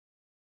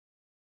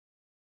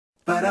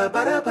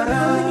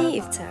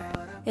Harmony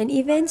Iftar, an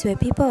event where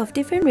people of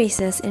different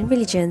races and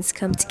religions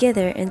come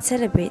together and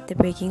celebrate the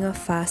breaking of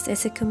fast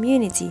as a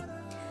community.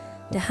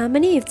 The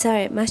Harmony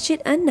Iftar at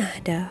Masjid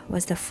An-Nahdhah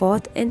was the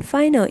fourth and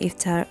final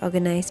iftar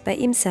organized by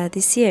IMSSA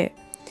this year.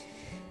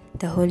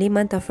 The holy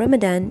month of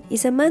Ramadan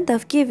is a month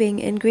of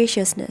giving and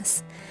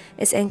graciousness,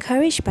 as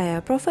encouraged by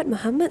our Prophet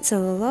Muhammad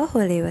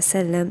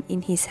ﷺ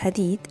in his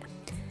hadith.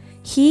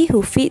 He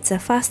who feeds a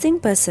fasting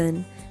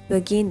person will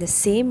gain the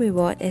same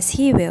reward as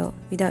he will,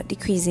 without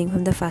decreasing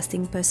from the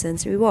fasting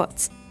person's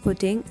rewards,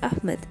 quoting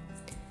Ahmad.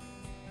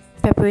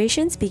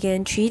 Preparations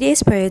began 3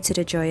 days prior to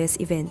the joyous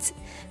event,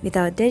 with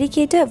our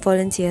dedicated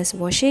volunteers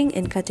washing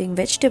and cutting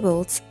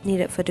vegetables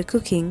needed for the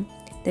cooking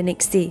the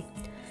next day,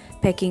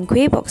 packing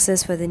kueh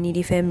boxes for the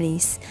needy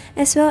families,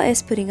 as well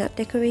as putting up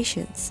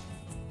decorations.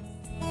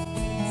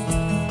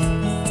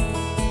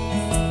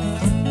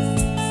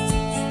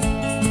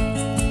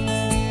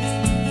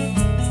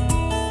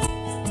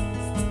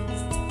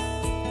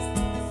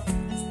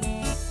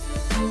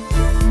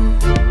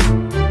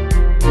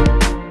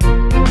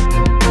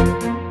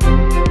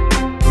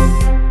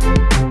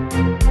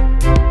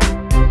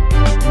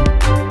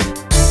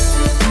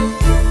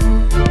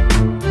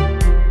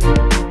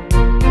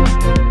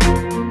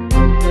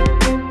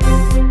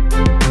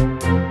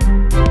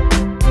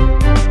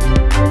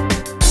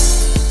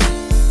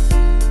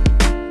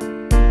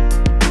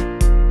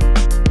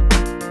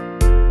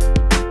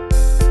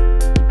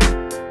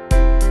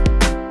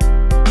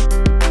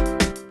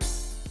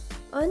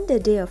 On the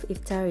day of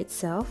Iftar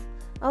itself,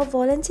 our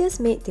volunteers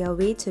made their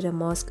way to the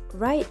mosque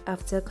right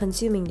after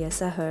consuming their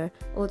sahur,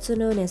 also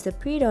known as the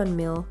pre-dawn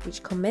meal,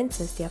 which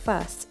commences their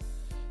fast.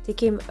 They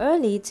came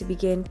early to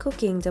begin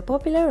cooking the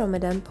popular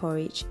Ramadan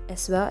porridge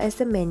as well as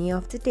the menu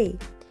of the day.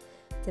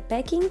 The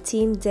packing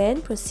team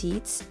then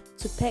proceeds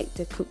to pack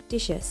the cooked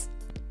dishes.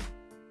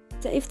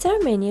 The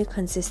Iftar menu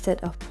consisted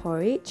of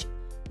porridge,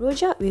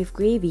 rojak with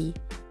gravy,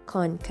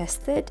 corn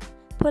custard,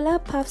 pola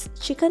puffs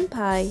chicken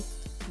pie,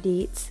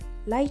 dates,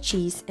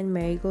 lychees and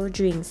marigold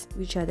drinks,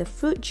 which are the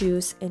fruit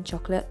juice and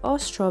chocolate or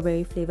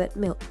strawberry flavoured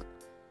milk.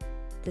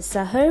 The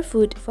sahur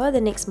food for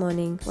the next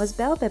morning was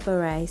bell pepper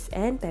rice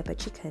and pepper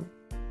chicken.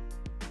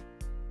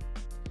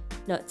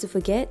 Not to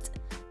forget,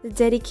 the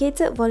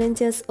dedicated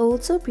volunteers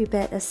also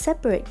prepared a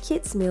separate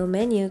kids meal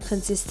menu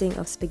consisting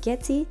of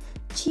spaghetti,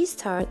 cheese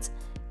tarts,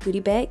 goodie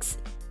bags,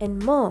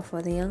 and more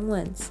for the young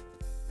ones.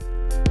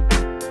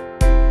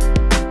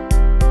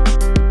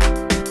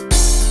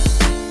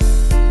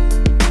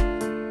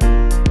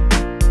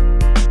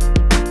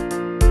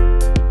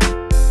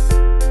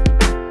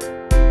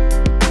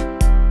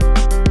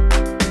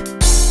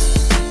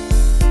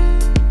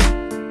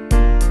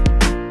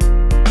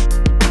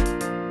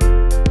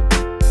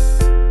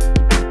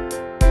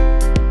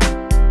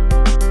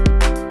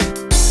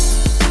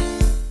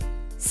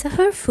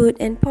 Sahur food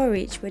and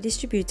porridge were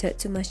distributed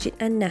to Masjid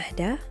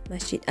An-Nahdhah,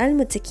 Masjid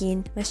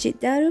Al-Muttaqin, Masjid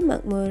Darul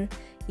Makmur,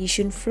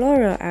 Yishun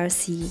Flora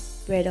RC,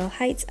 Bradall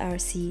Heights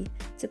RC,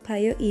 Toa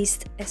Payoh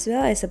East, as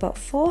well as about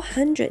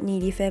 400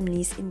 needy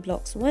families in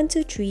blocks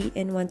 123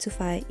 and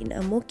 125 in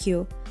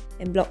Ang-Mo-Kio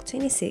and block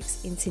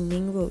 26 in Sin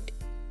Ming Road.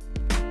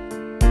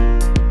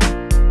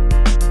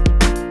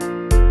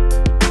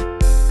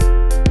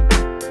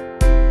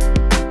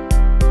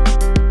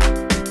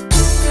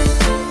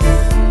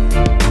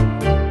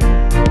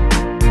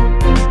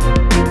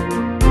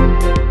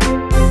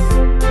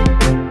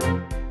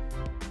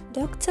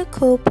 Dr.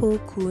 Koh Po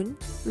Koon,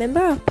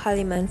 Member of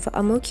Parliament for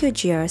Ang-Mo-Kio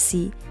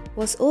GRC,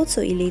 was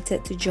also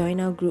elated to join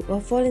our group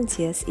of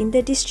volunteers in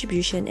the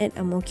distribution at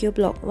Ang-Mo-Kio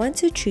Block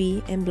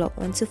 123 and Block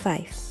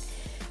 125.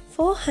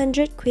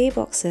 400 kueh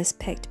boxes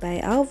packed by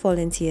our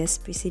volunteers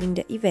preceding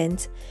the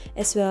event,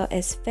 as well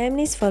as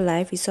Families for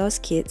Life resource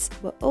kits,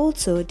 were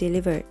also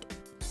delivered.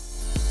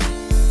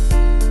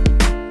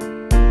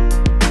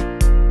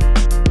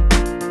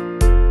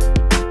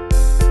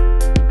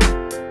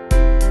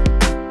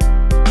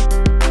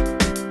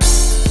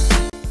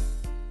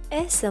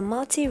 As a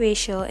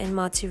multiracial and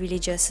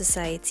multi-religious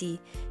society,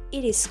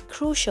 it is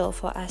crucial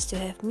for us to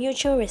have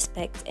mutual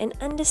respect and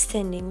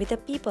understanding with the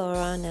people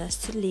around us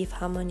to live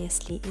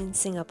harmoniously in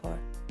Singapore.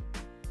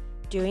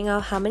 During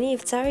our Harmony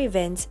Iftar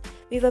event,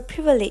 we were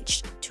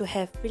privileged to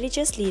have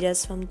religious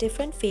leaders from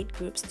different faith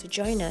groups to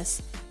join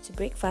us to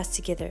break fast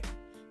together,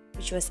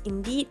 which was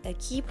indeed a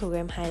key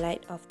program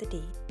highlight of the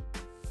day.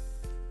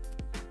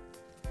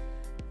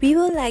 We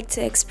would like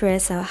to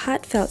express our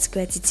heartfelt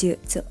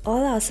gratitude to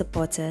all our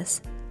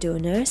supporters,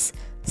 donors,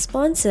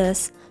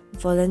 sponsors,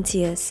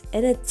 volunteers,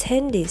 and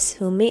attendees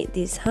who made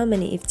this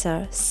Harmony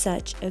Iftar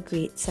such a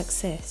great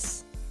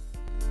success.